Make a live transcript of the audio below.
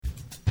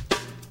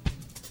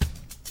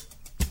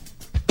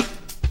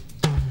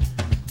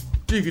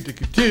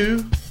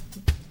Do.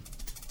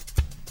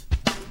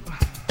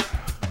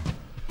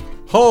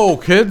 Hello,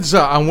 kids,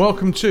 and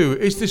welcome to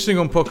Is This Thing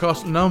On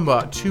podcast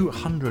number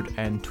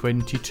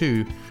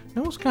 222.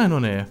 Now, what's going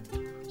on here?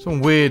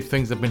 Some weird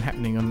things have been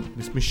happening on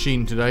this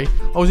machine today.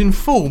 I was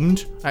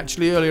informed,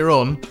 actually, earlier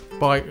on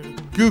by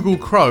Google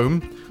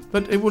Chrome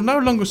that it will no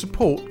longer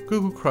support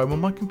Google Chrome on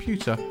my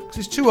computer because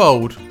it's too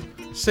old.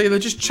 See, they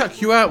just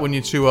chuck you out when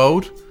you're too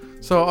old.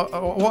 So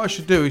what I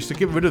should do is to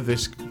get rid of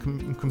this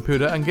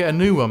computer and get a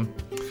new one.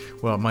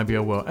 Well, maybe I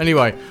will.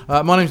 Anyway,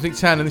 my name's Nick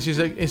Tan, and this is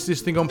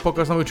This Thing On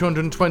podcast number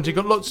 220.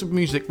 Got lots of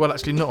music. Well,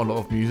 actually, not a lot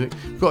of music.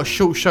 Got a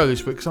short show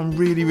this week because I'm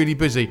really, really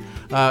busy.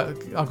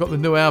 I've got the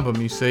new album,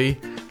 you see,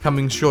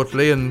 coming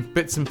shortly, and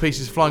bits and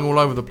pieces flying all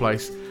over the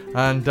place.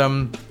 And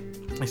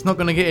it's not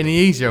going to get any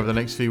easier over the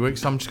next few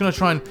weeks. So I'm just going to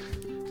try and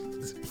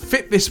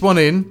fit this one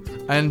in,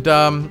 and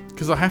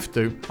because I have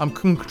to, I'm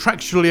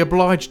contractually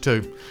obliged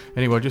to.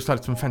 Anyway, I just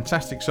had some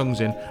fantastic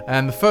songs in,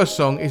 and the first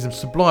song is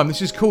Sublime.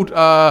 This is called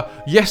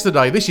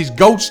Yesterday. This is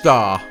Gold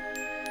Star.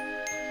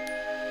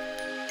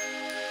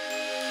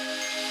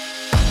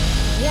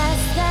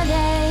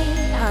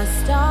 Yesterday I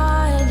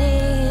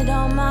started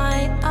on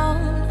my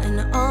own,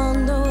 and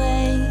on the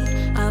way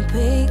I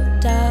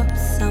picked up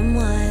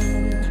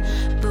someone,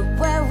 but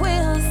where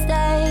we'll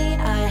stay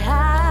I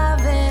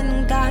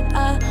haven't got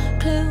a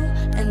clue.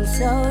 And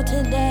so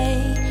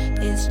today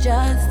it's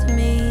just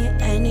me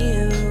and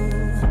you.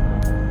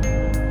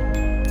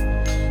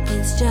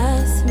 It's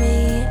just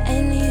me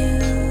and you.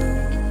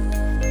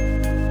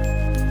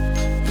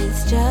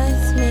 It's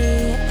just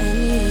me and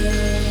you.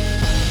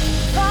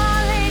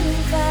 Falling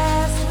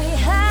fast, we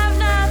have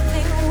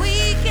nothing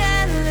we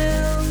can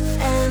lose.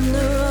 And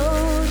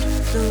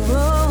the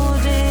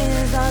road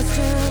is ours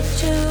to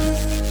choose.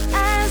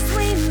 As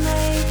we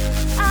make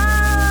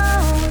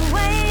our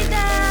way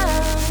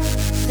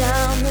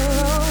down the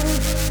road,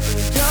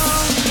 we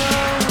don't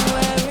know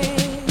where it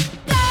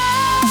goes.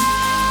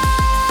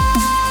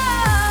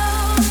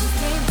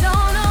 We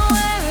don't know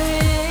where it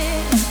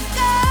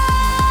goes.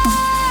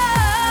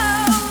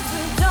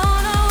 We don't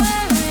know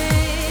where it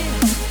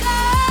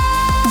goes.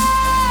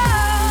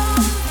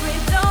 We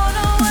don't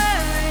know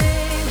where it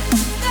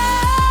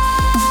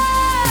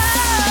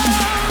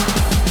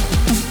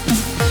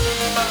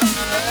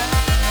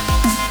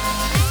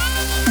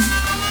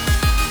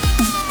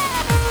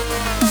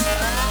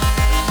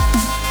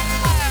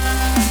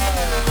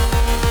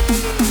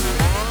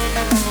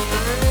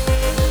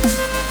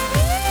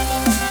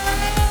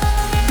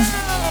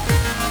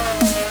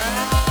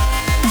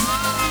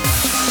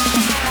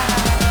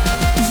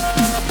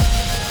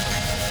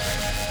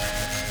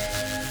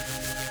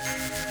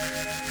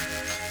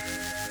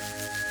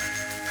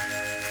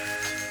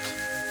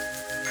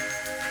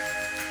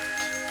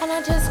And I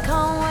just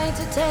can't wait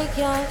to take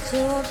you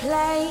to a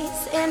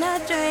place in a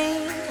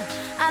dream.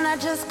 And I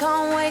just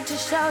can't wait to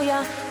show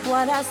you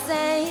what I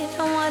say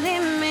and what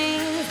it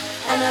means.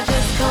 And I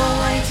just can't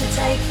wait to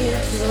take you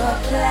to a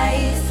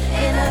place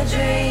in a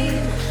dream.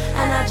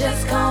 And I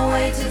just can't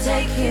wait to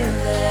take you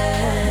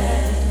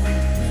there.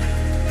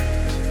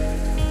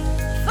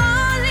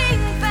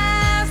 Falling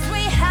fast,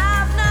 we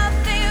have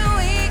nothing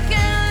we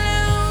can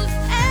lose.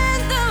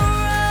 And the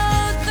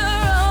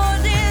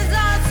road is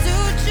ours to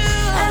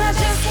choose. And I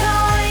just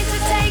can't wait to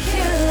take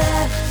you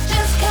there.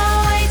 Just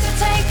can't wait to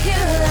take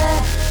you there.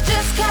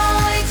 Just can't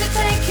wait to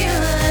take you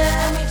there.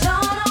 And we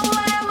don't know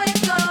where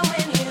we're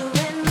going, you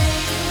and me.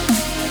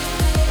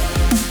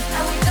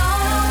 And we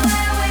don't know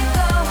where we're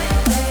going,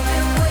 baby,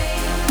 we.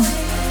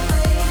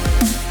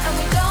 And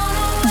we don't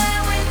know where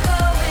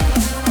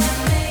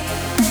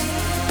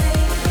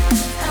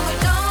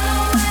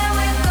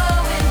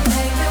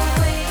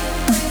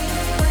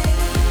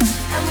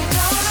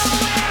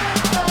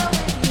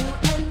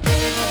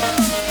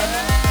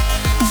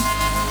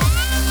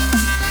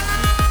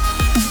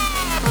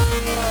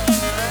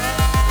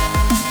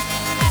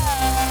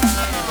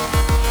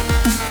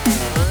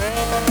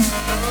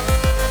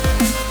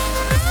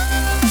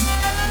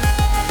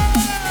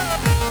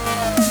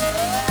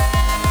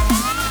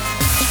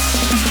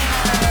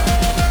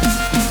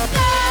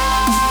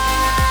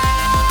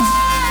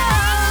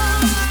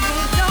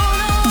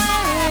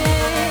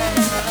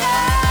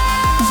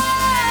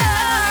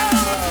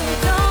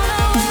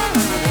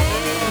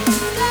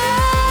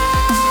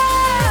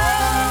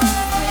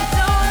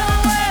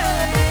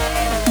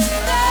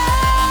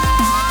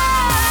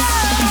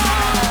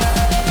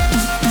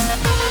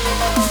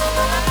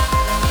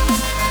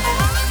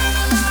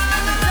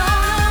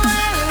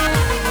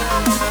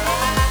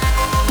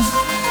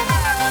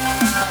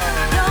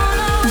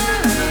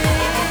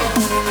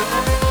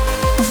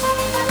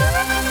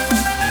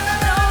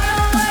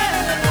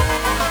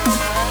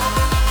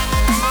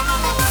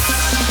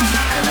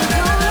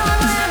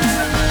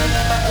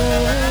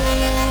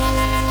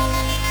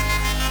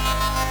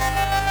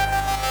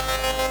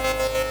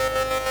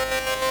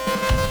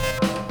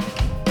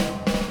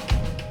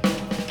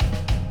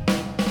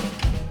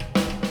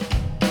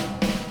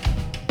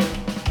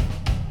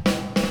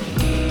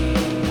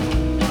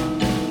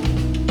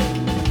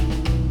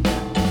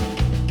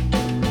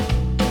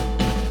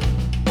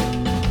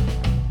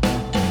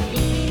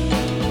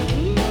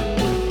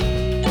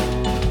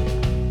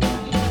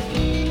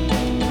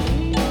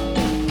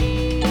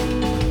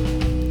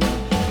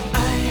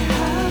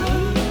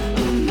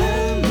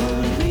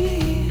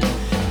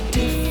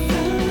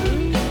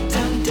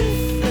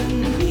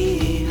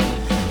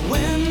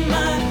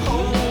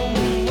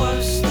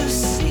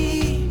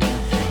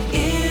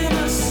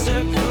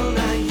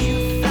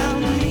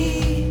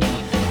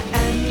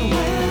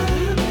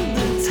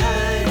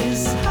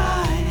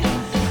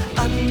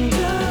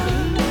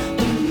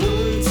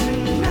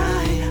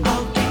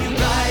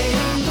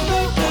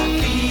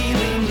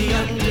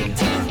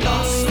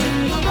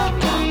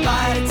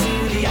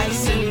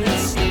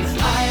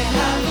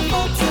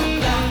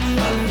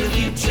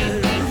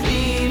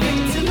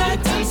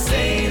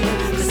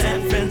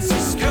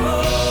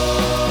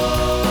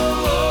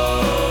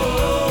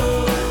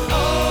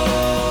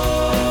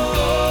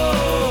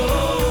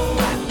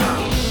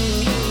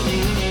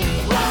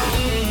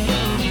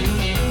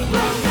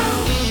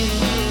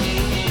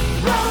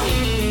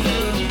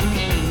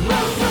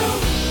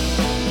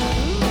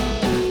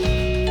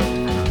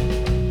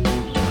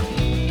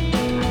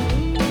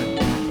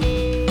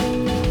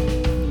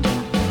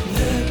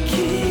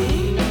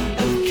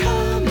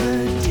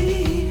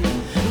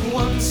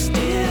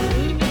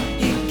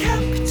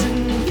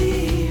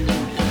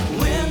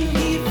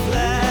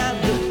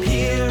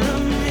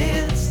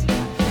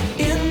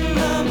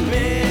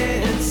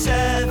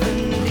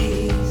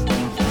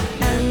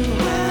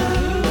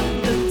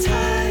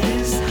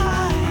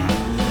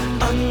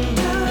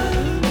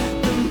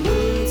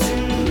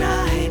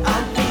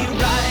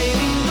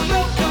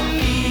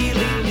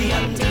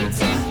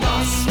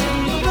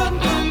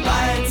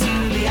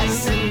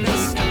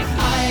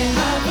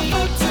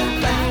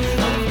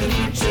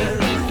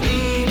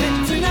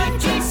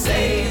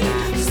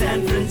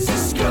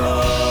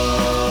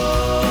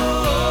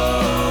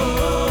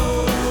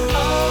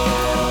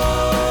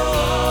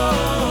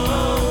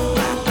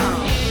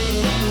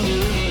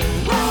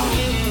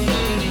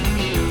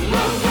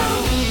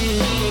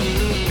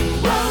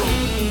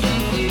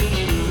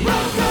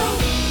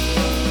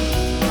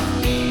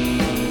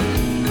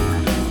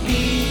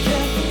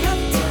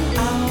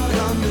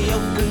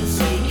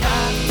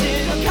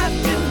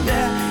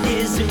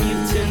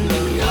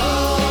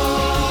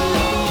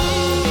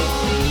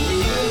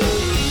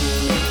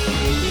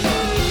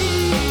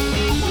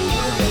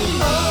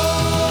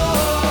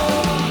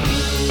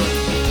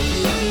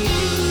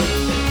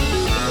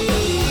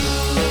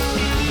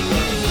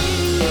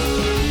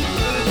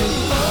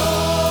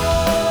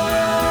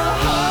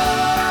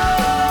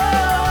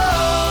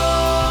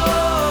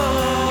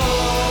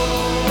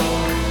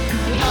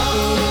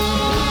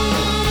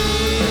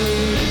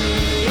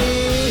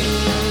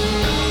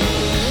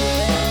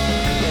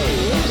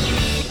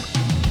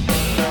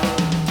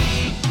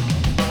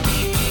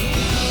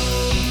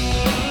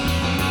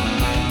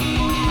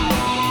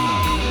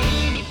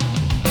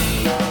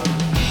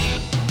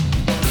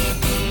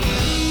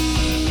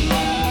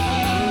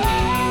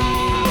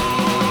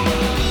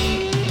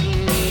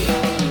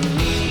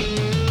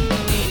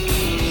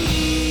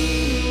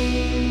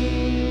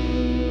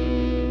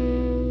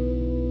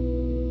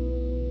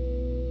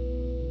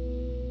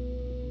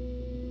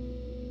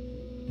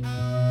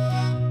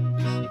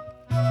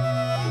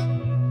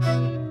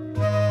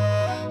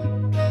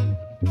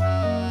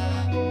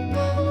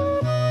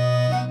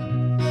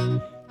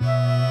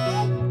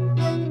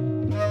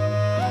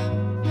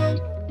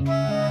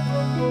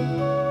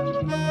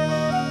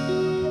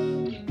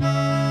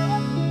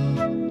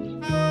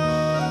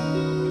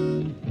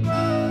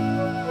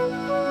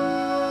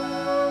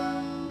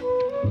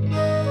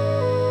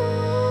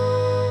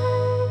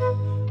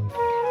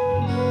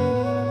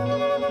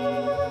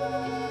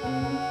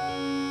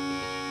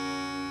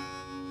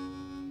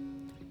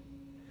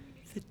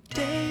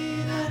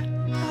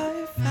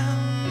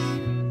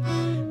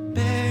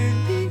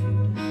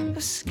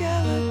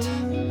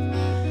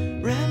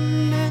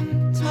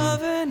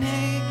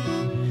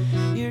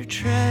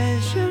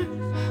treasure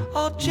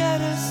all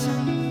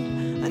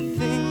jettisoned. I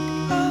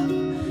think of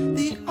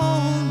the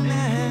old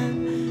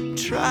man,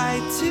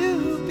 try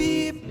to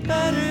be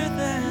better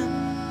than.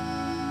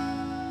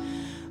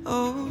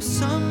 Oh,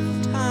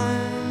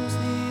 sometimes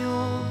the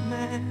old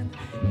man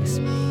is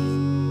mean.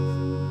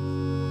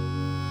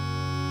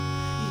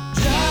 You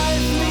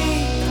drive me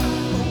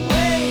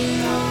away,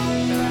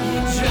 you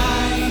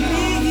drive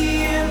me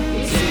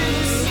into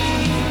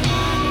sleep,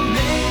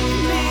 make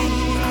me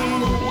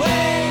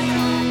awake.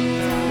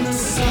 The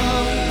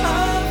song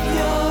of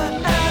your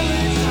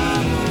elegy,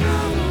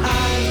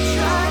 I've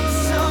tried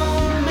so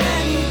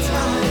many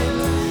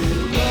times,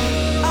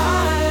 but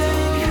I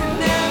could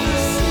never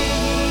see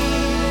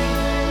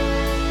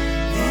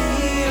the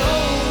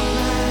old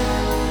man,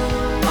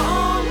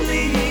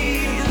 only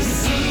the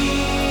sea.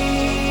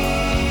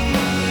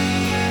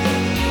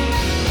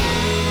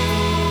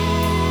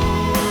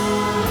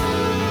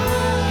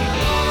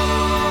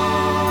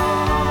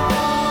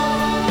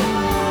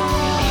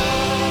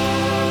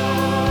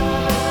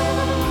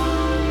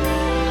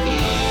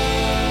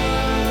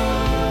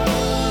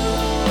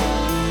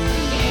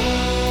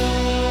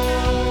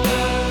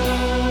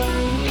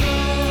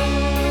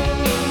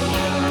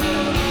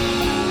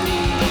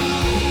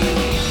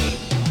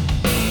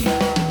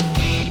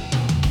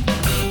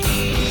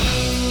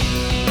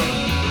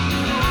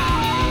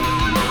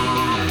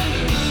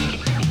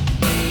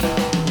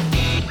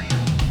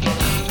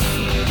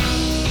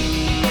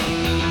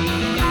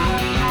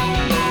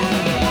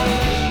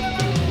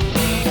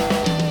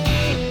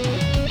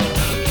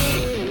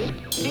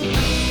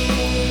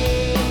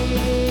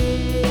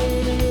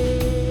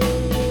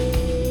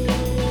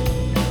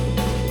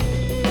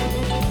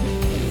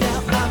 Now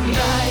I'm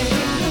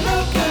riding the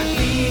rocker,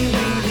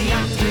 feeling the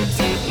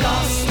Antarctic,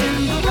 lost in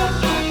the road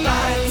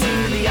goodbye to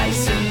the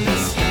ice and the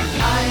sky.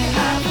 I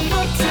have a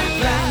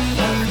photograph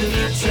of the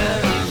future,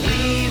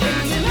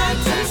 leaving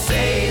tonight and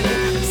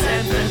sailing to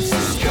San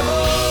Francisco.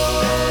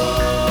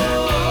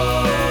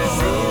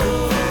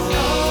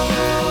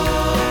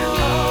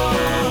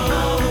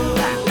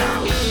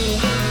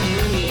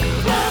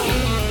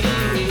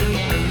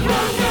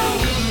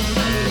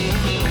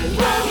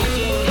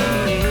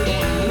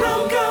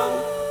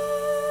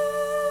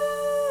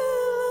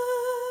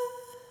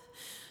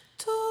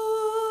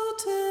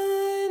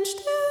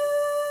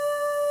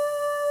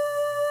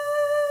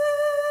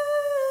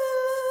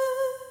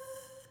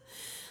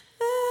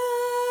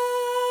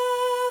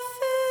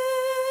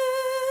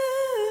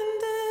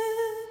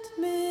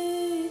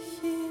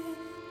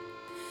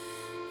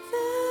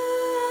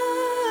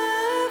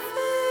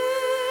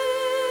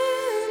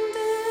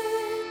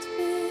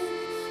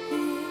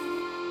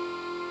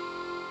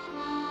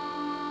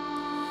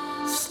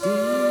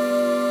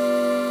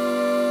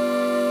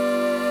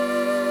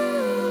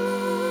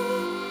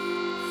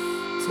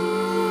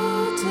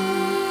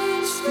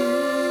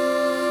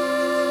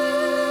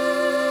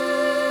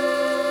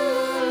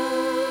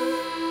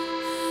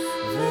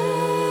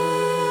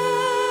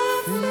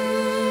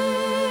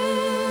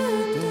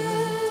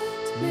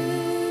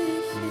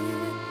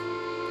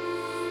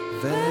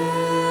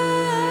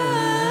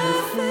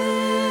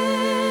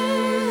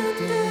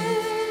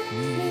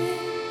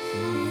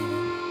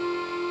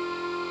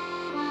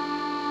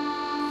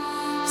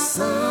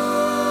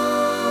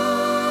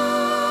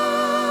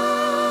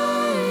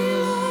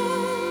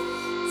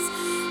 Silence,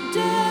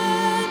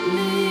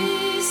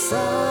 deadly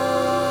silence.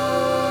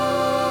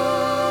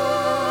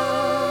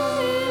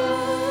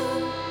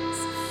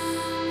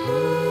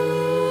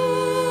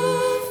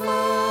 Who'll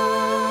find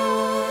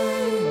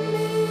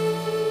me?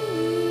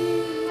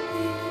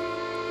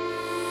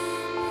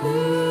 Who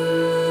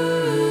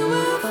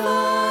will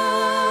find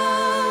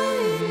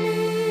me?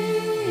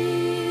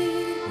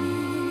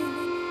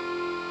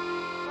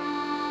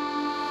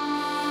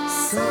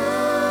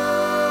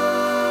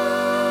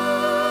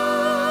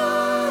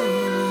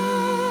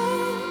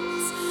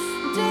 Silence,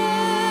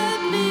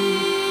 deadly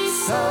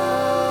silence.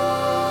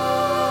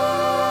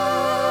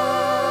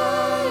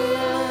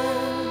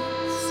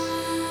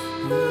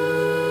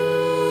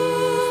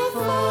 Who'll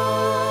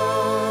find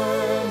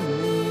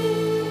me?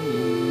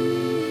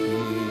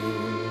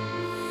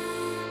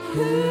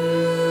 Who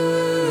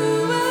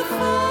will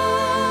find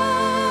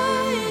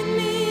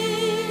me?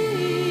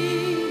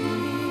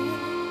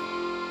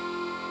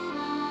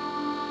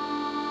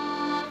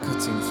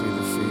 Cutting through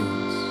the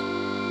fields,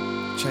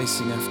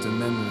 chasing after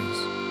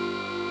memories,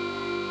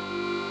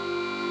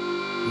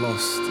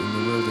 lost in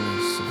the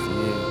wilderness of the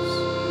years.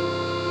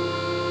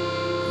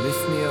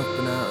 Lift me up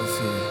and out of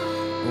here,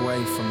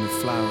 away from the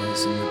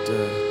flowers and the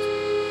dirt.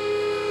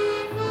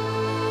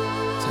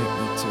 Take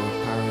me to a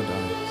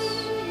paradise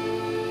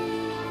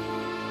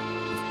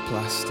of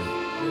plastic,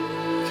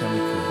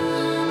 chemicals,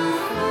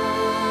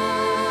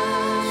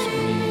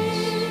 screens,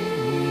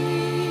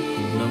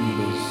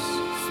 numbers,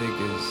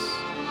 figures,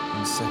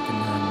 and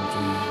second-hand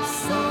dreams.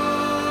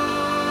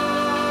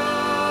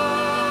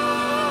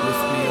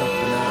 Lift me up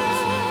and out of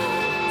here.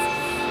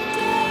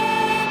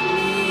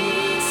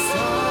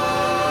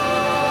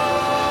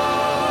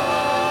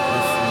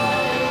 Lift me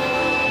up.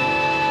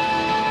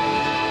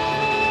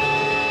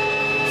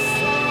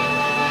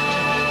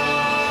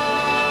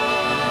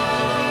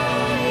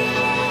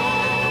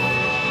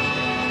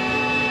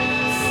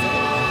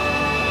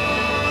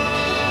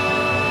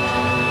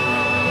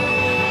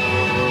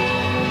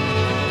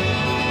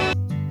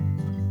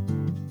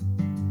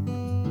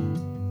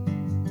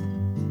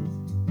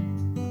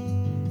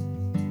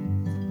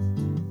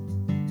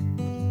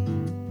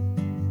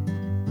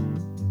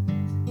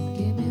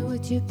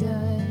 you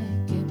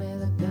got, give me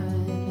the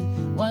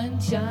gun. One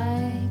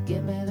shot,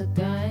 give me the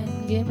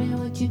gun. Give me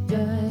what you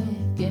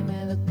got, give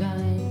me the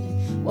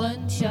gun.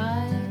 One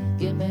shot,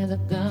 give me the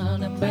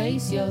gun. And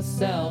brace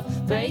yourself,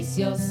 brace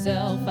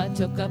yourself. I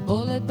took a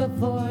bullet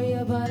before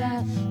you, but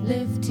I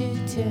live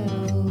to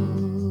tell.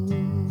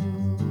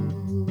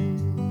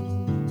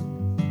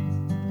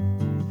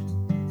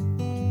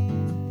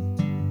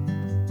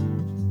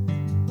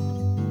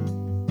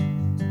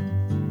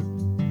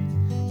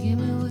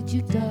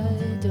 You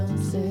got, don't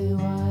say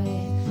why.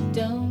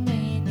 Don't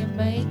mean you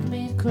make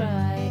me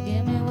cry.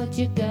 Give me what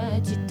you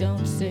got, you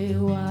don't say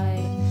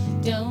why.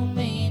 Don't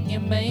mean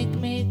you make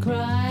me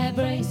cry.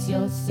 Brace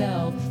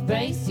yourself,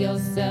 brace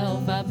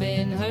yourself. I've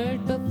been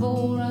hurt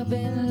before, I've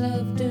been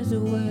loved as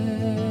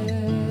well.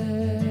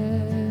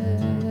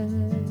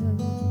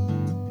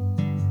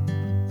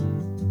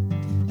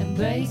 And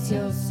brace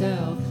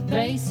yourself,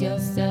 brace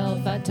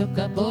yourself. I took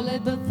a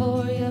bullet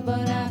before you,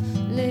 but I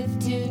live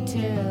to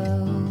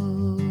tell.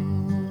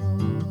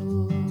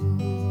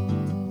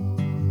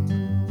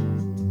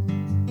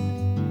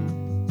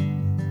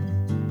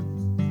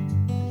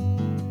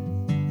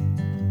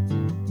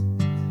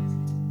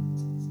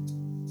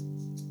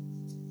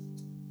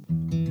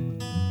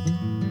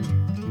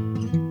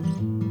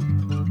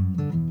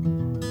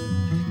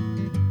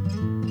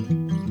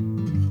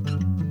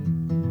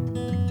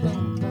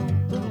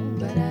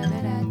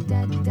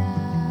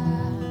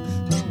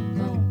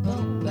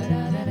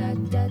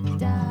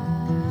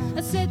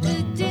 I said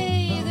the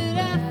day that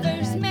I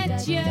first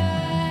met you,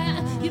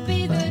 you'd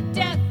be the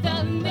death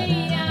of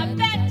me, I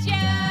bet ya.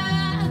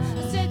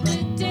 I said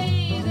the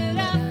day that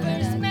I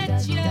first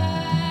met you,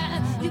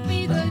 you'd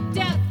be the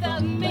death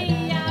of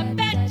me, I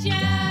bet ya.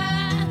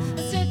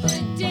 I said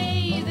the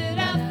day that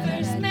I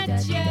first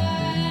met you,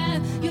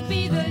 you'd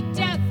be the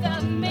death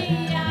of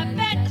me, I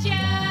bet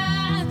ya.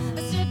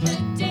 I said the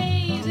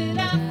day that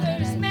I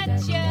first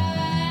met you,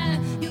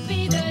 you'd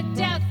be the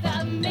death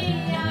of me,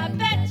 I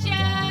bet ya.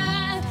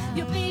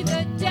 You'll be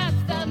the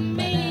death of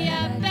me, I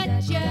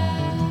bet ya.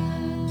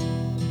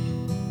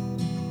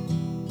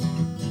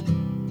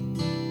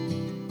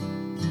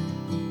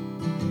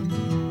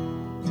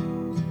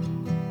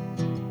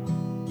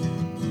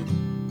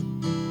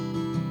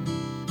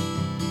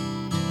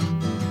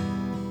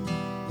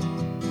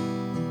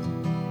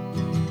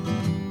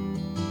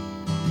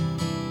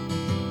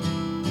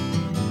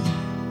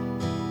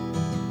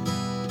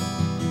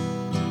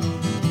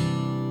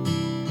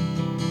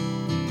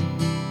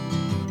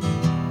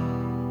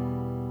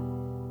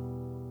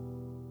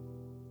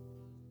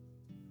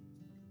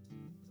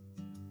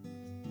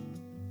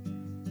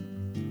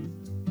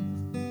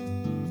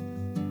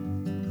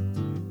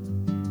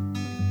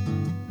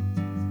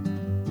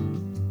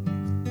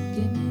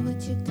 Give me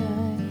what you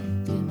got,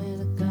 give me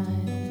the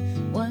gun.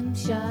 One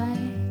shot,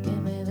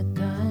 give me the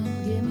gun.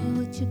 Give me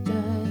what you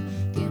got,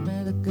 give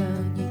me the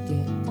gun. You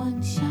get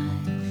one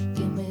shot,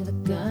 give me the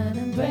gun.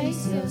 And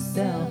brace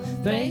yourself,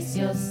 brace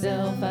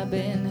yourself. I've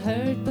been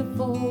hurt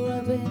before,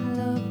 I've been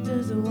loved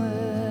as well.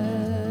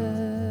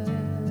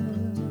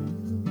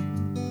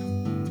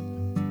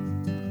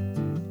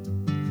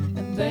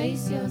 And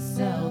brace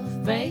yourself,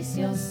 brace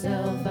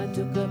yourself. I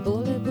took a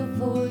bullet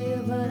before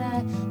you, but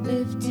I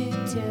live to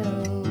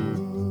tell.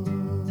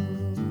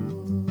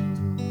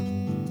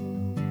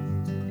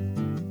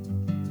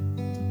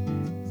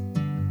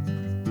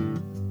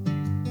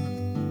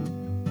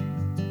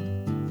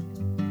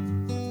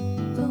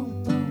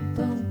 Boom, boom,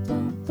 boom,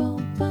 boom, boom,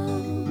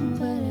 boom,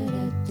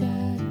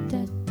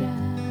 ba-da-da-da-da-da.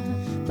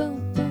 Boom,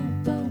 boom,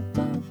 boom,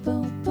 boom,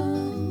 boom,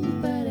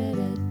 boom,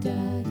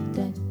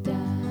 ba-da-da-da-da-da.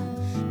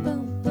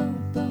 Boom, boom,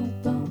 boom,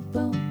 boom,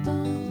 boom,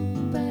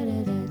 boom,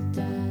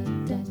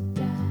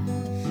 ba-da-da-da-da-da.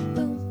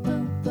 Boom,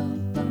 boom, boom,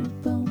 boom,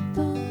 boom,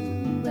 boom,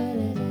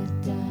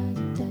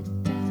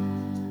 ba-da-da-da-da-da.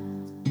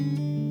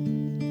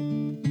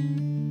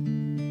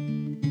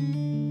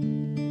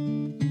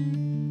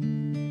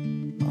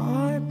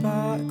 My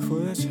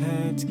backwards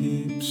head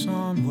keeps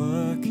on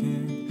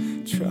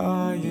working,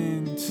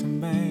 trying to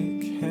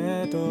make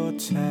head or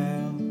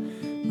tail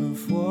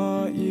of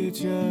what you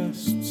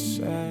just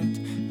said.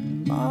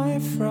 And my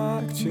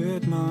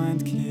fractured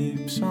mind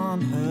keeps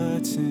on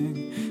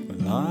hurting.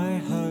 Well, I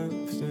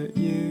hope that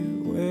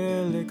you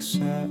will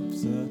accept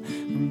that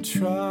I'm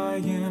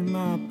trying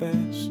my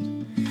best.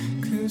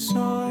 'Cause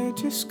I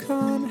just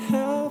can't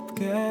help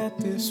get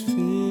this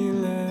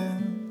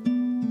feeling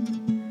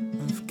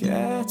of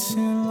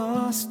getting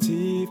lost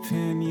deep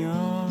in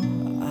your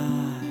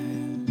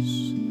eyes.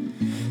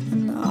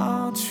 And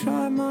I'll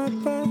try my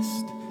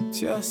best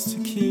just to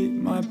keep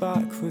my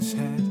backwards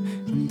head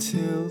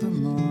until the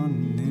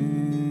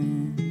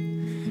morning.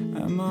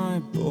 Am I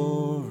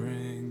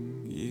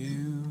boring you?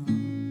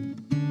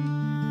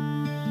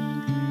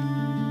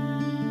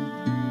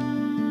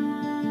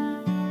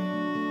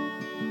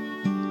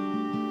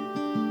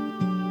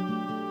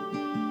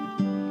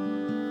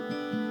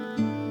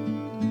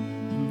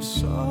 I'm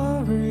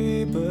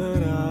sorry,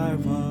 but I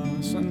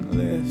wasn't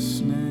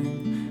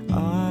listening.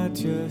 I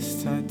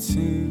just had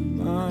too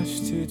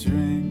much to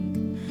drink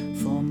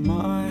for for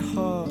my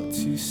heart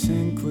to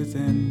sink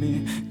within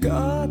me.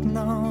 God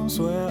knows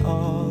we're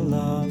all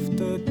of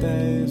the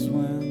days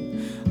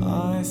when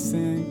I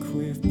think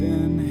we've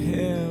been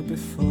here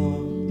before.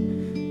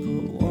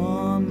 But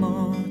one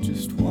more,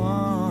 just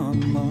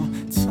one more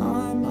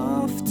time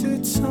after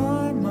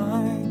time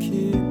I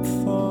keep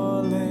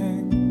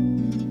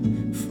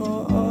falling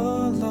for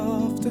all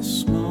of the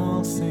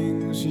small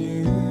things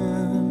you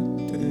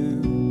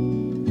do.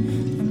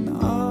 And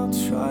I'll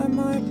try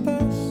my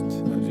best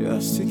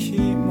just to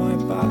keep my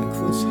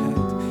backwards head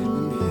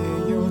and hear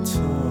you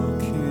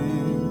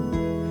talking,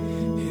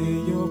 hear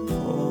you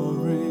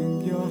pouring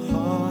your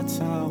heart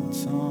out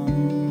on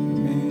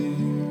me.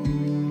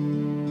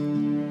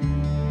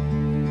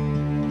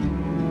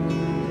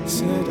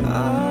 Said I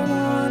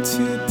want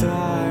to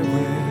die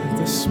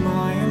with a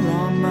smile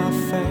on my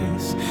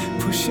face,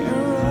 pushing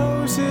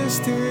roses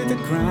through the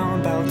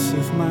ground out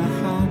of my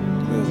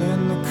hand,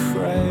 within the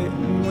crate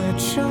in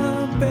which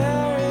I'm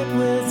buried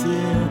with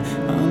you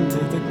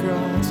under the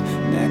grass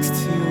next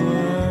to a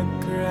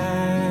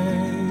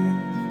grave.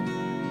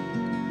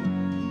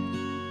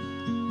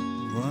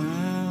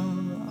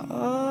 Well,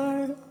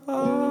 I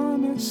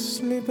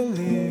honestly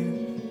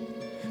believe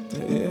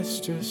that it's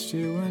just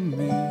you and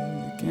me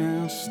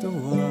against the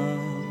world.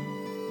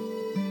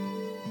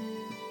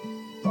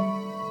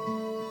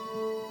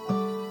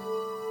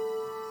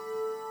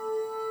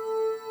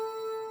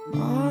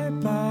 My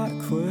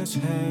backwards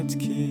head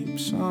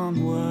keeps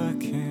on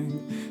working,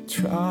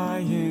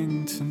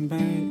 trying to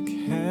make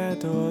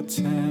head or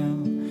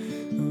tail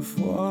of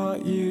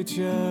what you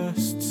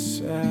just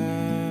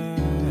said.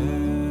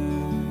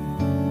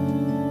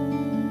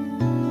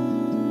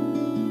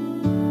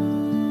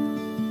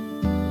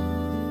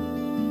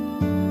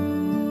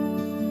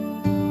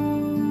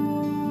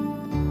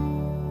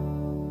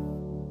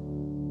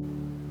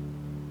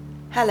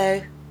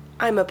 Hello,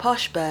 I'm a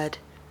posh bird,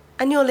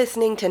 and you're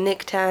listening to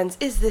Nick Tan's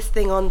Is This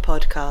Thing On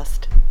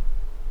podcast.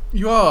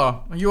 You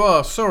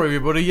are. Sorry,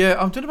 everybody. Yeah,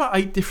 I'm doing about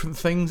 8 different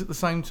things at the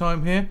same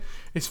time here.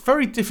 It's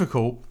very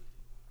difficult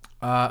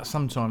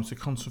sometimes to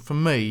concentrate, for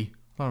me,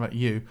 I don't know about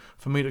you,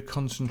 for me to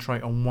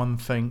concentrate on one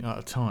thing at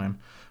a time.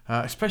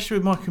 Especially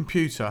with my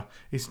computer,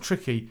 it's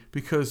tricky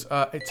because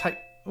it takes...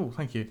 Oh,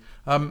 thank you.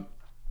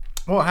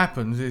 What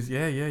happens is...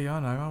 Yeah, I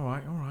know. All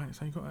right.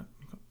 So you've got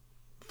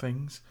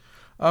things.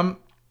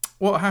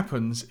 What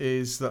happens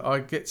is that I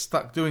get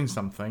stuck doing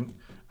something,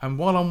 and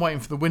while I'm waiting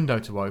for the window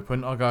to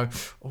open, I go,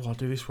 oh, I'll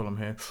do this while I'm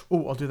here.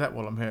 Oh, I'll do that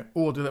while I'm here.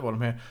 Oh, I'll do that while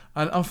I'm here.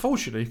 And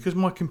unfortunately, because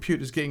my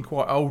computer's getting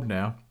quite old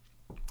now,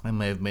 I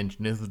may have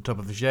mentioned this at the top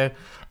of the show,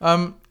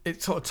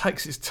 it sort of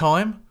takes its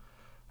time.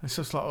 It's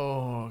just like,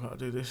 oh, I've got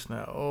to do this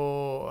now.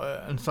 Oh,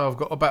 and so I've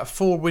got about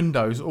 4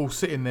 windows all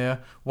sitting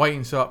there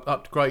waiting to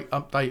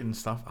updating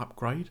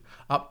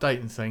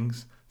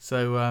things.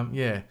 So,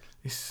 yeah,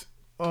 it's...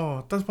 Oh,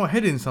 it does my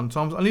head in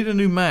sometimes. I need a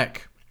new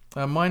Mac.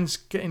 Mine's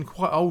getting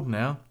quite old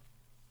now.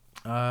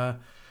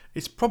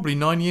 It's probably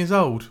 9 years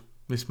old,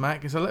 this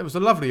Mac. It was a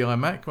lovely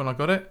iMac when I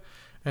got it,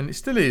 and it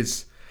still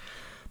is.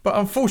 But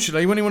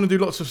unfortunately, when you want to do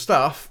lots of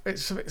stuff,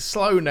 it's a bit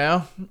slow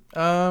now.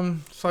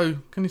 So,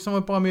 can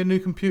someone buy me a new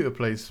computer,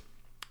 please?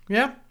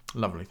 Yeah?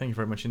 Lovely. Thank you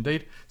very much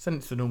indeed. Send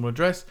it to the normal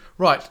address.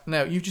 Right,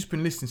 now, you've just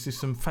been listening to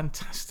some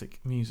fantastic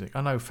music.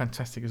 I know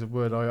fantastic is a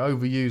word I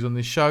overuse on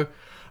this show.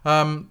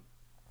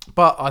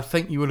 But I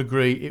think you will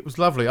agree it was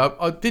lovely.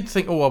 I did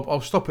think,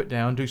 I'll stop it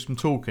now and do some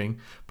talking.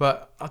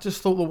 But I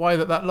just thought the way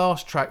that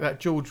last track, that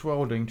George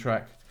Wilding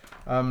track,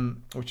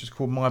 which is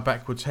called My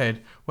Backwards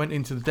Head, went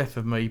into the Death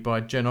of Me by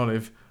Jen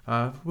Olive,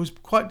 was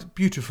quite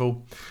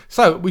beautiful.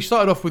 So we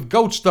started off with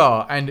Gold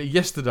Star and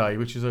Yesterday,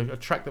 which is a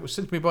track that was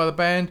sent to me by the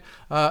band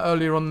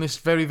earlier on this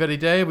very, very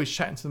day. We were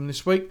chatting to them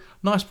this week.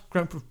 Nice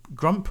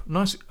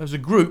nice as a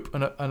group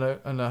and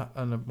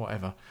a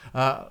whatever.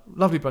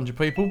 Lovely bunch of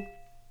people.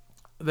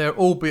 They'll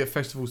all be at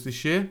festivals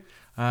this year.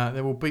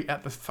 They will be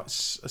at the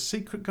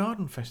Secret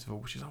Garden Festival,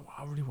 which is,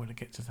 I really want to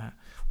get to that.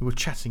 We were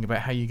chatting about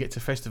how you get to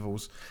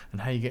festivals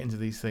and how you get into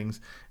these things.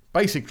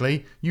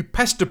 Basically, you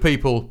pester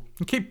people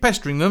and keep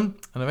pestering them,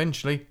 and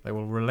eventually they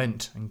will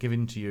relent and give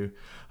in to you.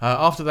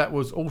 After that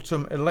was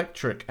Autumn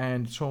Electric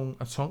and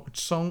a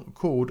song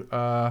called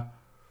Ride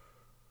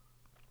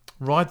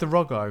the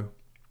Rogo.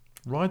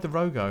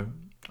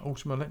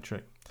 Autumn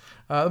Electric.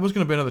 There was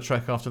going to be another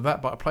track after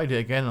that, but I played it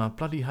again and I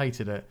bloody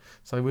hated it.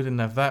 So we didn't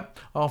have that.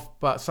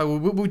 So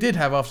what we did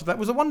have after that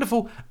was a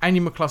wonderful Annie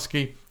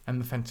McCluskey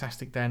and the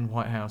fantastic Dan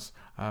Whitehouse,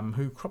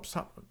 who crops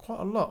up quite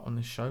a lot on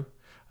this show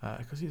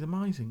because he's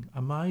amazing.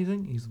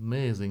 He's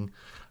amazing.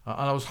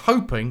 And I was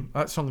hoping,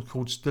 that song's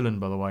called Stillin',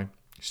 by the way.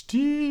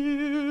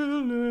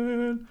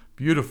 Stillin'.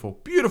 Beautiful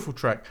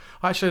track.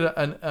 I actually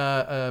had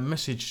a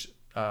message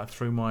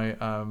through my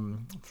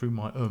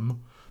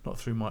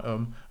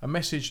a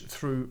message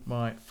through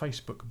my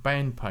Facebook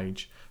band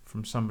page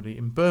from somebody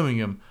in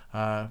Birmingham,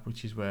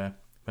 which is where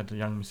the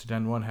young Mr.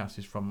 Dan Winehouse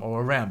is from,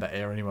 or around that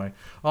area anyway,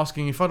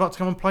 asking if I'd like to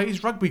come and play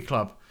his rugby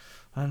club.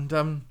 And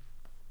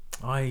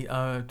I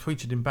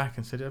tweeted him back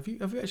and said, have you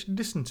actually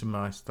listened to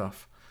my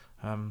stuff?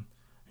 And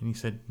he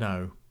said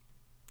no.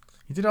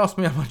 he did ask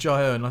me how much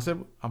I earned. I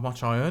said how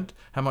much I earned,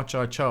 how much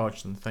I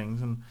charged and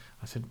things. And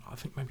I said, I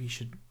think maybe you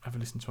should have a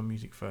listen to my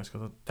music first,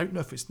 because I don't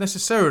know if it's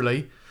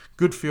necessarily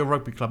good for your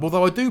rugby club.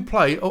 Although I do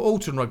play at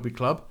Alton Rugby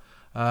Club.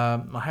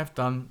 I have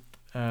done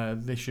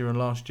this year and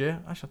last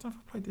year. Actually, I don't know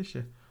if I played this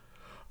year.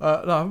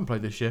 No, I haven't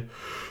played this year.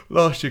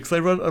 Last year, because they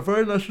run a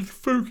very nice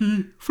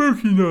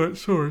folky night.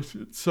 Sorry,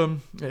 it's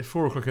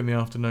 4:00 in the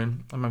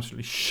afternoon. I'm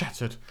absolutely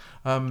shattered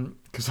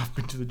because I've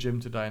been to the gym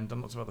today and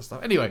done lots of other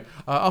stuff. Anyway,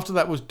 after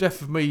that was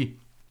Death of Me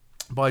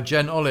by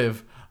Jen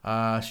Olive.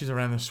 She's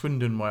around the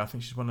Swindon way. I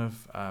think she's one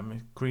of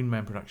Green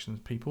Man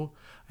Productions people.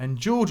 And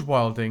George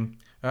Wilding,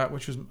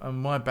 which was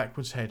My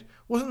Backwards Head.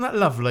 Wasn't that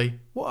lovely?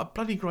 What a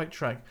bloody great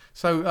track.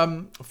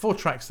 So 5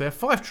 tracks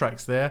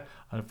there,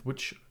 of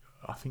which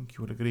I think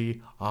you would agree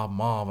are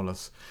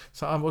marvellous.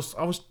 So I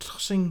was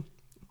tossing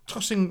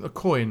a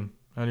coin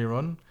earlier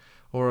on,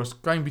 or I was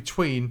going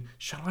between,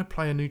 shall I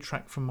play a new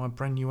track from my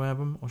brand new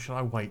album, or shall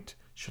I wait?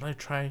 Should I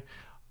try?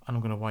 And I'm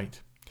going to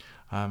wait.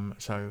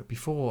 So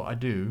before I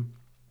do,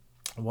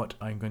 what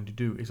I'm going to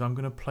do is I'm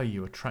going to play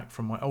you a track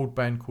from my old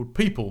band called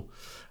People,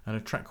 and a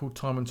track called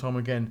Time and Time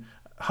Again.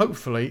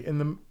 Hopefully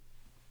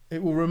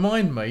it will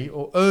remind me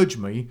or urge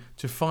me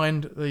to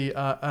find the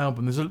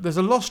album. There's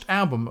a lost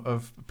album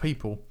of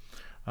People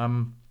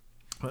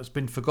that's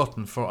been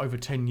forgotten for over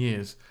 10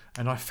 years,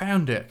 and I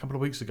found it a couple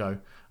of weeks ago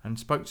and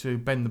spoke to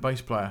Ben, the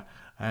bass player,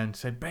 and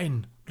said,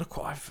 Ben, look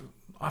what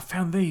I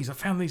found these.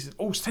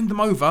 Oh, send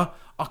them over.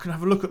 I can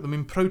have a look at them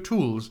in Pro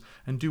Tools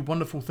and do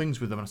wonderful things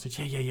with them. And I said,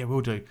 yeah,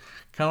 we'll do.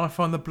 Can I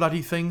find the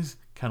bloody things?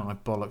 Can I?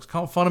 Bollocks.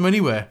 Can't find them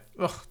anywhere.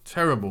 Ugh,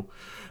 terrible.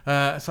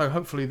 So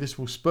hopefully this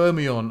will spur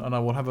me on and I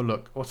will have a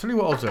look. I'll tell you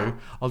what I'll do.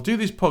 I'll do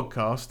this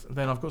podcast,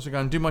 then I've got to go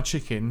and do my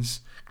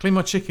chickens, clean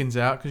my chickens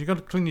out, because you've got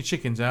to clean your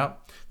chickens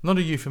out. Not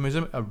a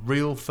euphemism, a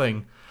real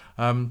thing.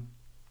 And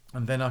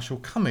then I shall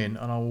come in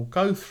and I will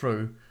go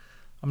through.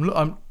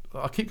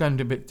 I keep going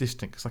a bit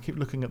distant because I keep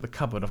looking at the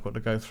cupboard I've got to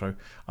go through.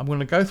 I'm going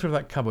to go through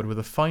that cupboard with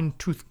a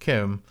fine-tooth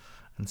comb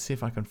and see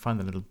if I can find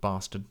the little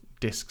bastard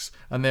discs.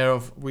 And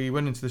we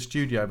went into the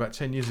studio about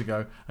 10 years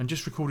ago and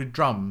just recorded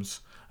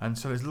drums. And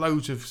so there's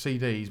loads of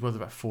CDs, well,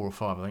 there's about 4 or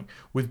 5, I think,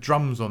 with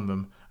drums on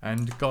them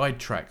and guide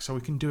tracks. So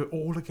we can do it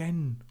all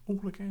again.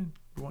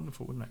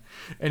 Wonderful, wouldn't it?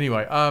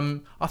 Anyway,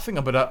 I think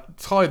I better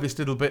tie this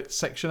little bit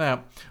section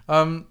out.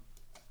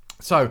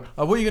 So,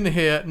 what you're going to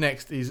hear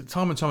next is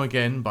Time and Time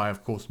Again by,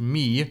 of course,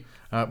 me.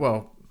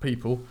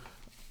 People.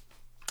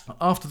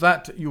 After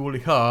that, you will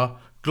hear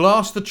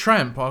Glass the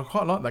Tramp. I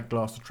quite like that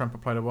Glass the Tramp I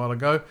played a while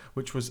ago,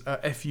 which was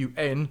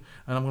F-U-N.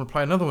 And I'm going to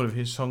play another one of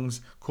his songs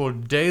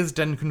called Dazed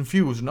and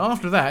Confused. And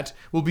after that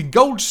will be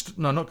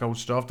not Gold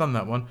Star, I've done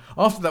that one.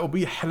 After that will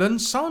be Helen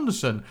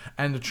Sanderson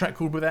and a track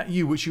called Without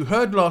You, which you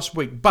heard last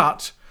week,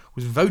 but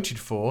was voted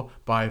for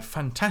by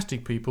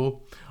fantastic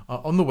people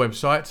on the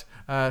website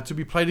to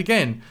be played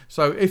again.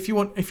 So if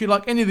you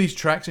like any of these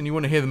tracks and you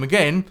want to hear them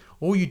again,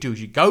 all you do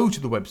is you go to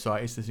the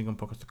website, it's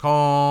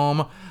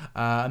thisthingOnPodcast.com,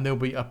 and there'll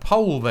be a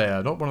poll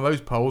there, not one of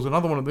those polls,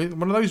 another one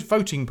of those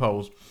voting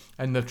polls,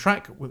 and the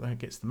track that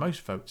gets the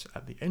most votes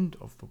at the end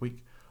of the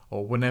week,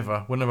 or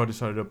whenever I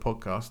decide to do a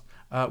podcast,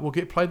 will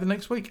get played the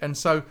next week. And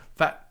so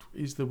that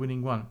is the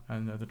winning one,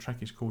 and the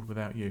track is called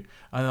Without You,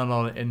 and then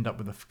I'll end up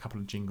with a couple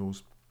of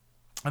jingles.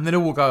 And then it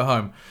will go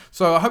home.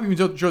 So I hope you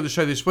enjoyed the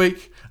show this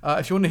week.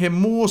 If you want to hear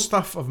more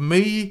stuff of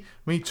me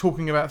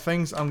talking about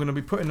things, I'm going to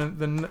be putting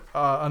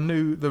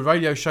the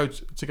radio show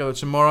together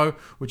tomorrow,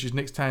 which is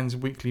Nick Tan's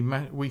weekly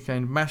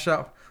weekend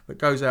mashup that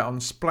goes out on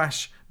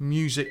Splash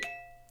Music.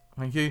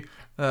 Thank you.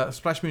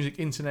 Splash Music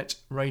Internet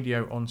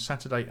Radio on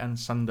Saturday and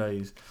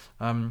Sundays.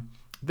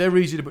 They're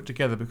easy to put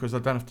together because I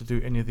don't have to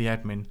do any of the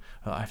admin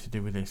that I have to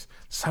do with this.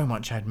 So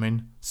much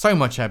admin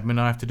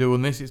I have to do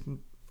on this.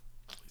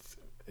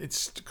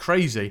 It's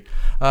crazy.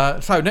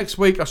 So next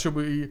week next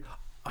week,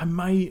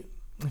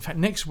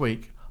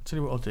 I'll tell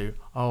you what I'll do.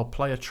 I'll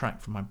play a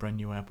track from my brand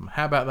new album.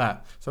 How about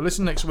that? So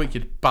listen next week,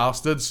 you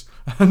bastards,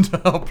 and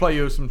I'll play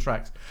you some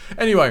tracks.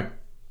 Anyway,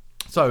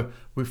 so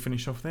we've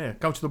finished off there.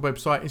 Go to the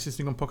website,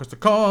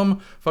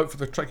 insistingonpodcast.com, vote for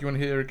the track you want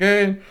to hear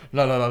again,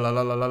 la la la la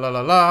la la la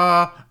la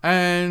la,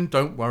 and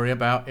don't worry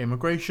about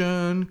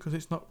immigration, because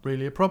it's not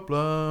really a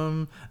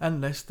problem,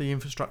 unless the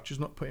infrastructure's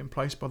not put in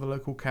place by the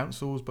local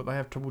councils, but they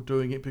have trouble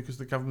doing it because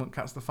the government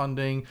cuts the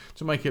funding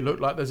to make it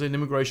look like there's an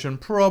immigration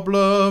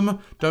problem.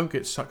 Don't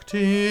get sucked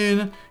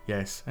in.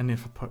 Yes, and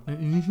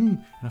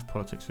enough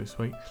politics for this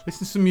week. Listen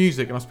to some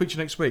music, and I'll speak to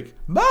you next week.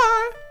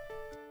 Bye!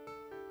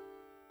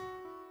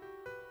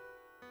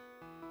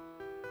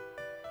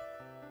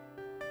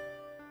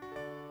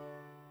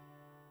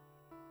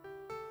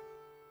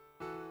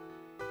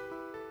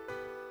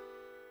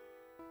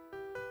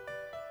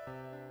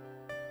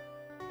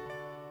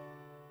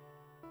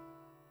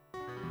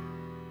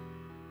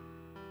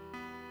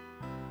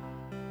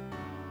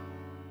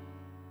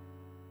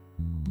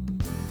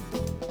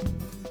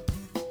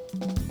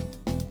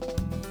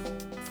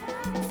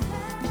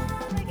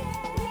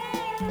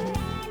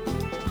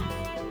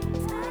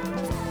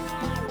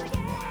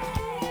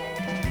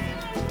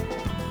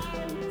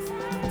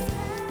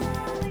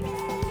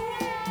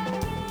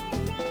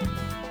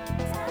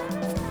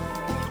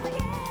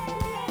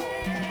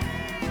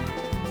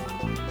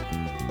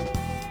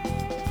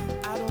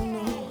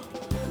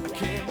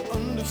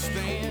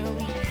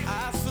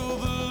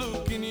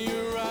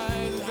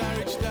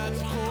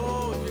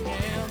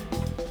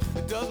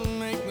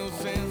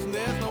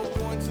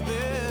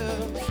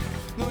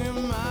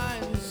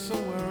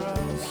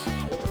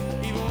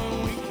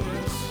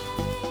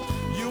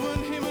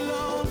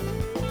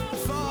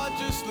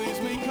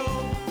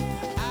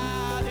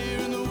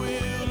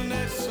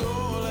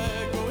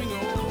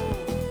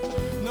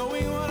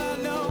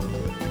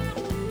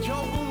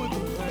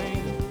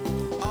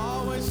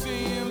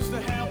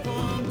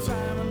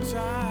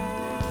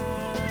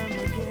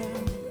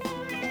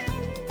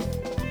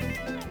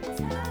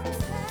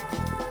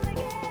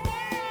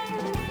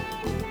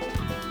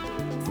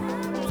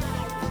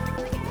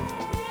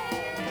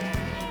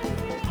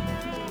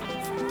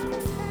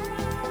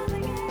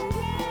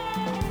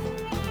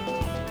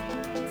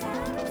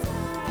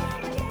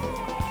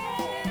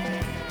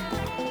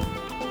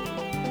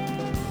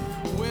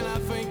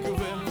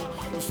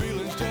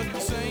 just the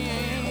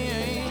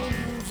same.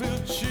 Feel a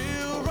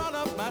chill run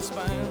up my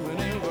spine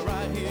whenever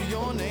I hear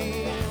your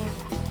name.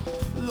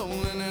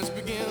 Loneliness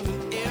begins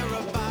and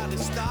everybody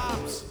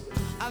stops.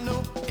 I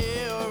know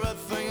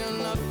everything and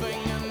nothing,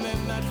 and then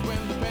that's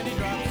when the penny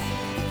drops.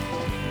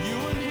 You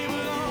and him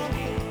alone,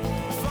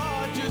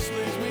 far just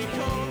leaves me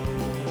cold.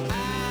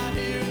 Out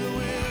here in the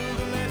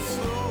wilderness,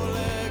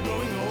 slowly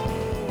growing old.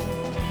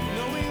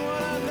 Knowing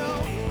what I know,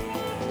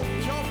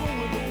 coping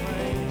with the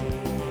pain,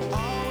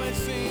 always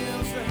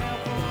seems to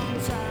happen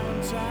time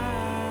and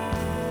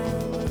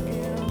time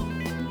again.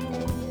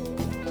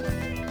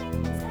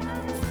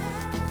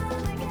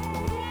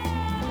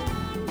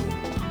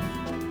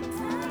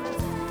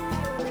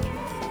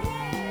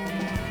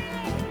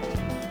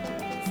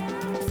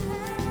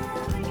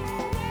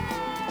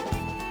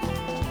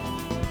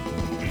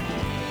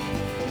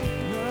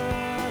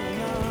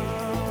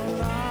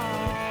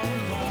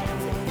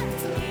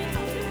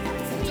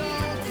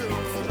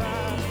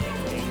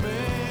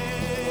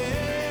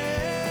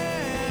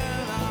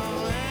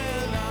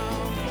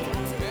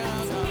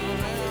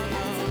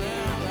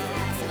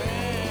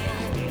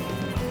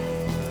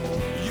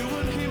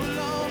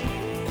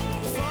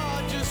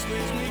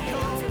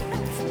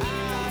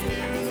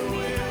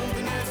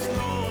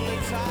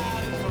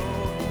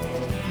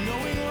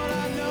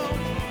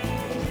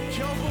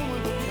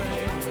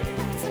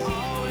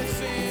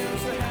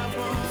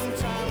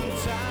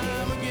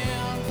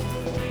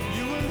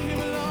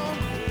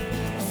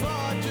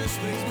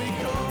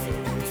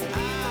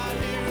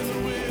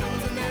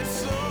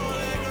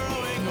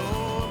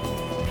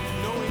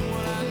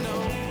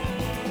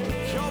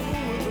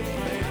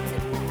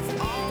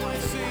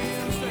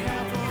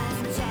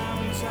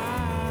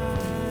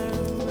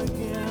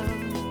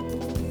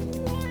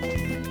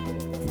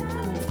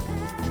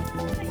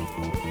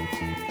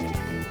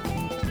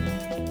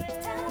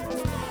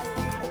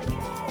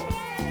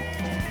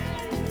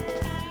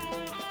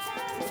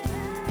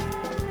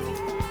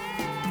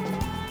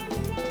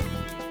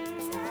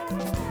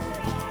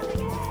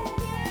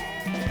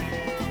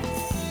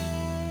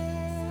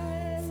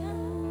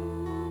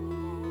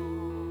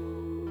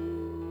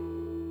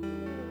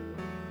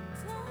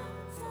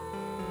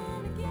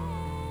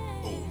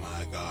 Oh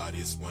my God,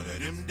 it's one of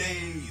them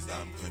days.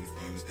 I'm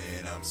confused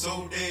and I'm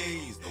so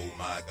dazed. Oh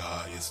my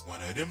God, it's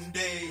one of them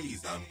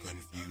days. I'm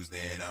confused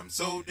and I'm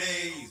so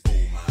dazed. Oh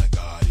my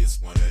God,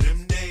 it's one of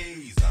them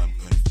days. I'm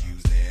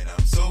confused and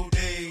I'm so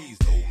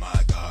dazed. Oh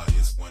my God,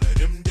 it's one of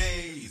them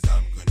days.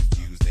 I'm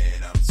confused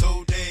and I'm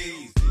so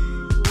dazed.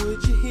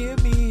 Would you hear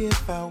me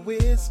if I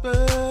whisper?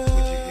 Would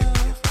you hear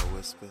me if I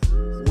whisper?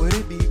 Would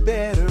it be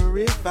better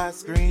if I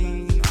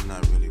scream? I'm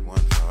not really one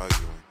for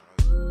arguing.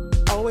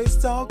 Always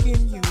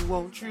talking, you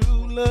want true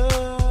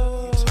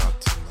love. You talk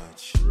too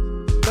much,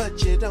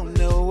 But you don't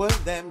know what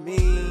that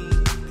means.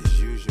 as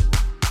usual.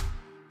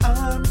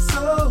 I'm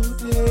so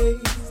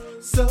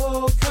dazed,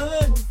 so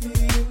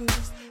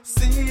confused,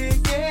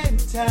 sick and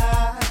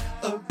tired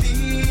of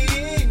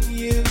being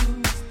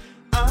used.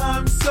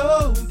 I'm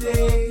so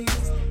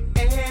dazed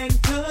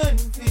and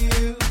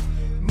confused,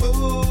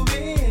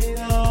 moving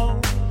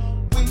on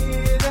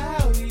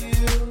without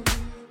you.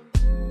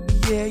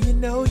 Yeah, you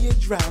know you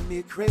drive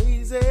me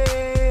crazy.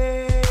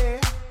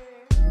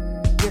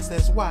 Guess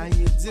that's why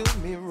you do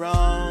me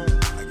wrong.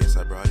 I guess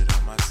I brought it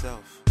on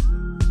myself.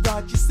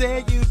 Thought you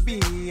said you'd be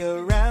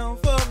around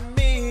for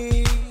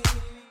me.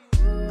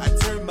 I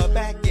turned my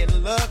back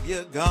and love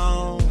you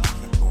gone.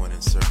 Keep going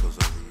in circles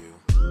over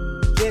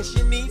you. Guess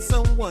you need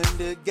someone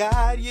to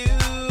guide you.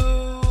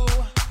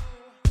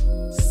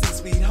 See,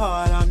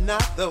 sweetheart, I'm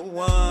not the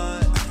one.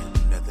 I can't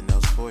do nothing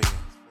else for you.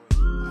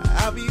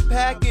 I'll be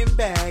packing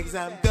bags,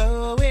 I'm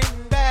going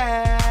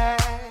back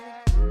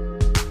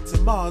to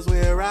Mars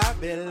where I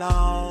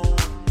belong.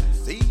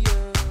 See ya.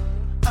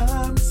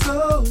 I'm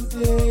so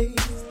dazed,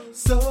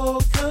 so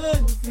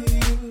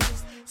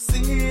confused,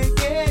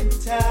 sick and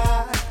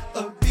tired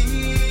of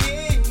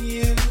being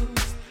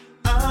used.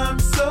 I'm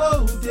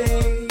so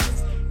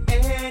dazed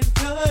and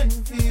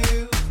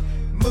confused,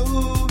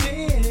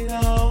 moving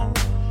on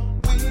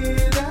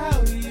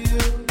without you.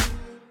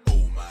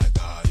 Oh my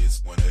God,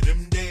 it's one of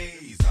them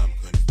days. I'm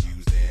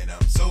confused and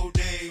I'm so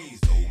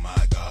dazed. Oh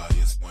my God,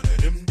 it's one of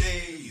them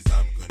days.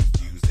 I'm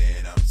confused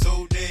and I'm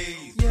so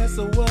dazed. Yes,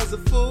 I was a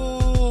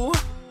fool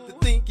to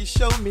think you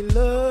showed me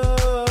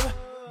love.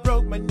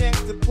 Broke my neck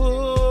to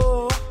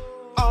pull.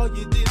 All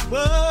you did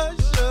was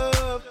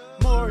shove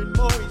more and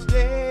more each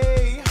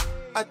day.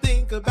 I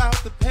think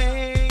about the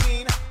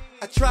pain.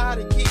 I try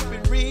to keep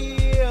it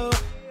real.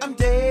 I'm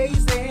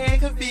dazed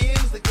and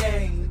confused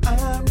again.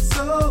 I'm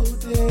so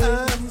dazed.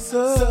 I'm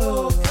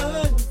so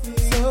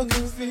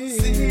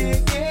confused.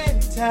 Sick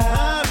and tired.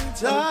 I'm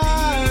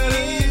tired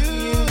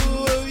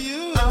of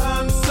you.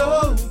 I'm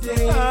so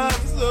dazed. I'm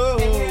so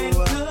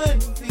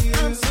confused.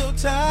 I'm so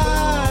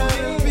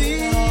tired of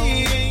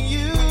being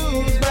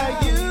used by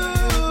you.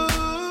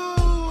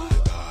 Oh my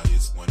God,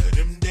 it's one of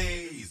them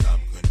days.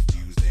 I'm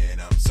confused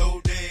and I'm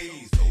so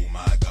dazed. Oh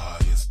my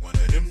God, it's one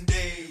of them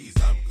days.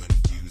 I'm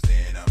confused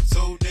and I'm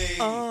so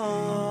dazed.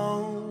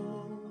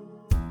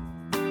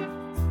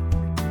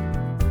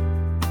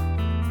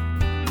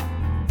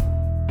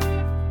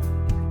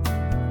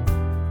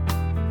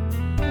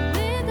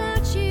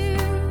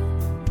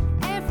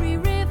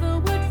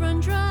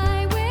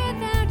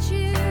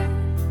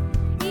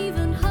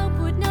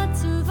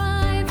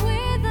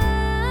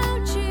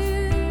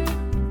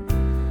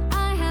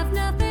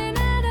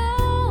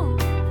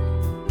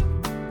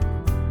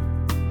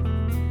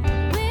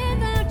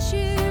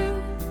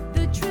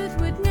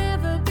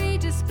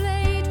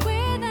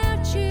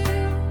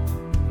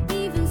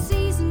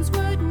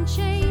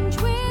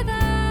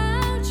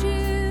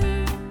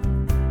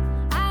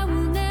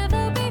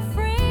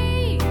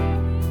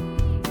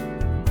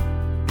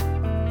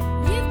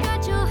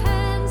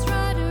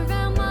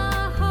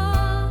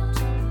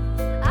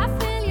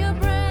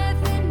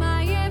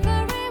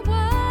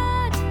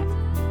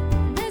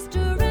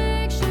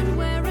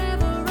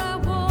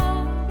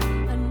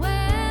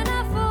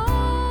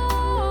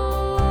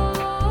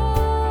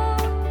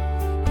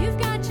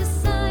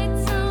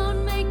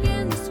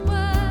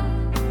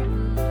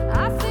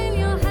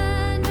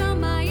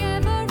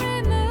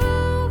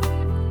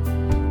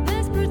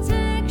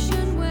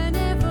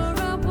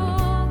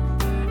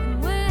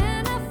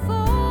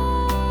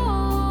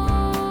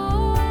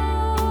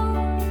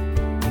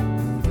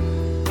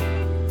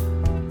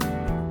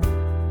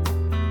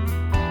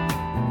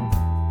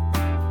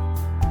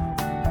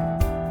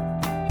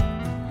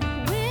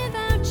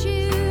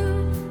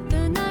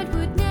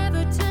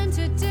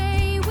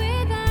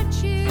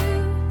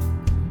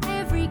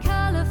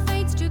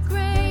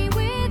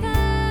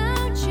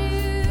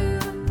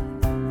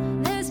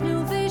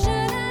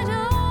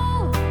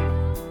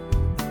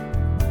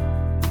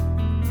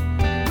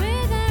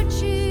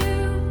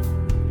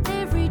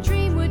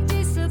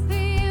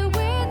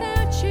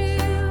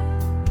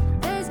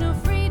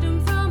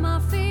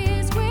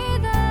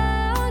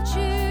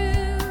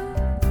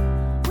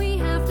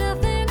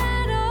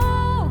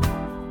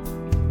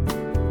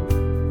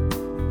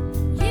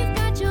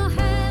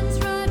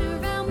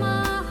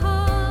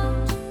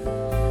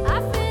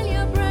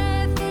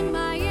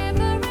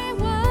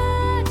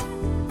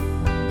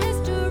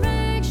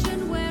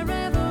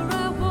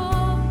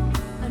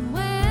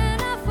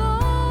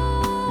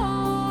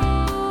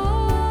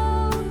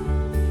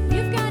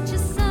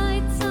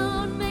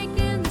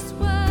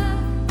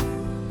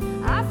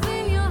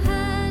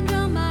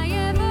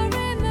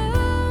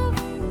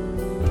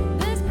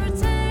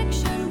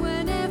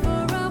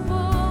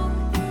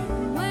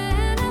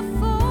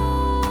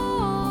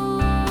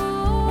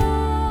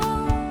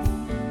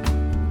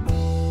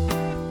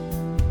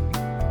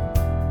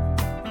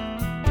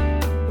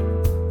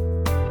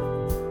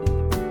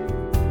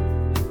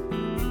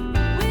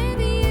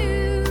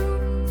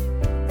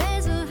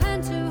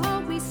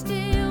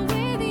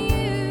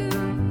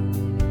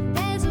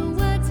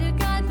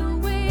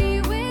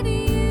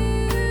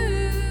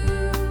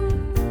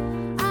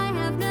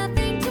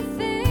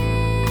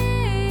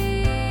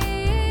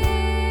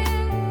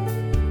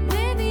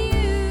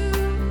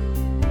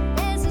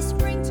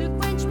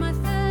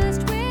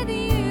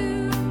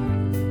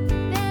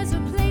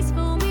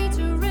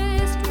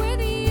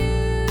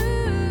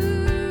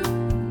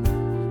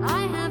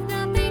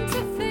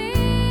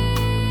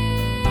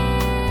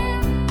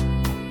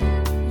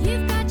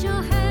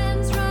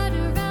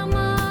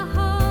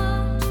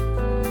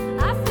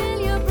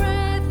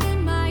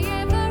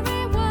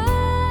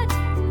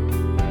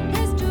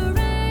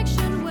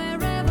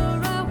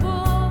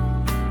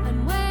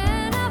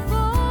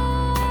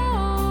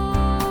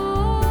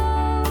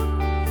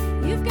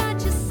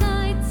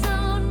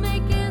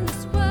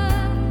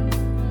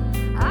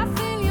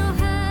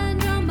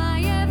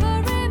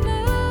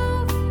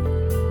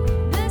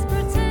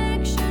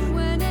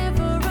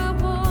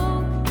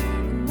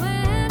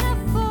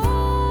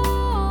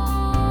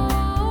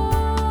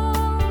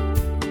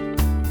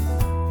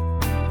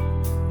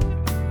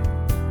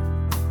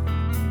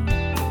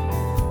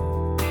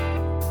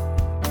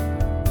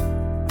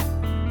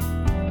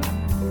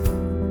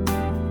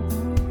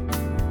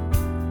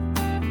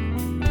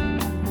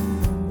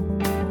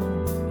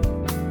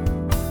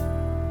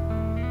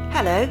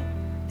 Hello,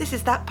 this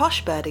is that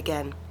posh bird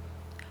again.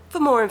 For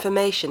more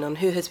information on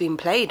who has been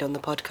played on the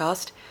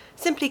podcast,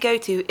 simply go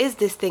to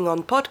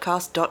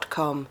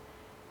isthisThingOnPodcast.com.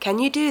 Can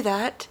you do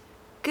that?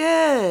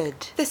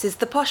 Good. This is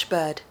the Posh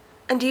Bird,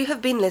 and you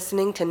have been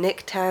listening to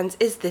Nick Tan's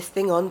Is This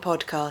Thing On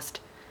podcast.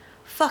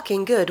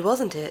 Fucking good,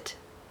 wasn't it?